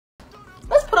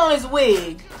Let's put on his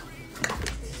wig.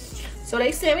 So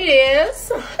they sent me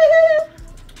this.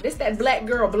 This that black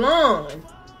girl blonde.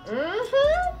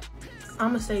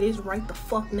 I'ma say this right the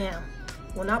fuck now.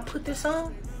 When I put this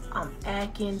on, I'm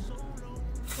acting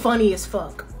funny as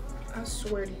fuck. I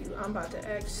swear to you, I'm about to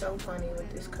act so funny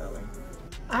with this color.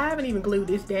 I haven't even glued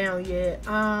this down yet.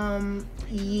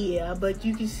 Yeah, but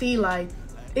you can see like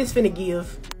it's finna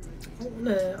give.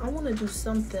 I wanna do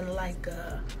something like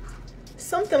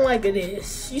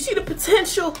this. You see the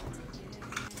potential?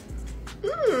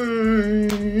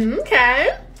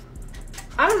 Okay.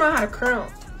 I don't know how to crimp,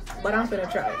 but I'm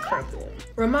finna try to crimp it.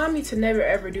 Remind me to never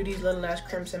ever do these little ass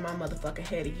crimps in my motherfucking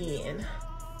head again.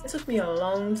 It took me a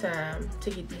long time to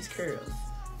get these curls,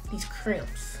 these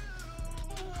crimps.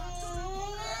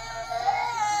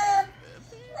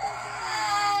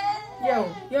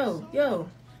 Yo.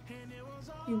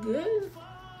 You good?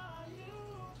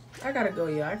 I gotta go,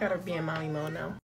 y'all. I gotta be in mommy mode now.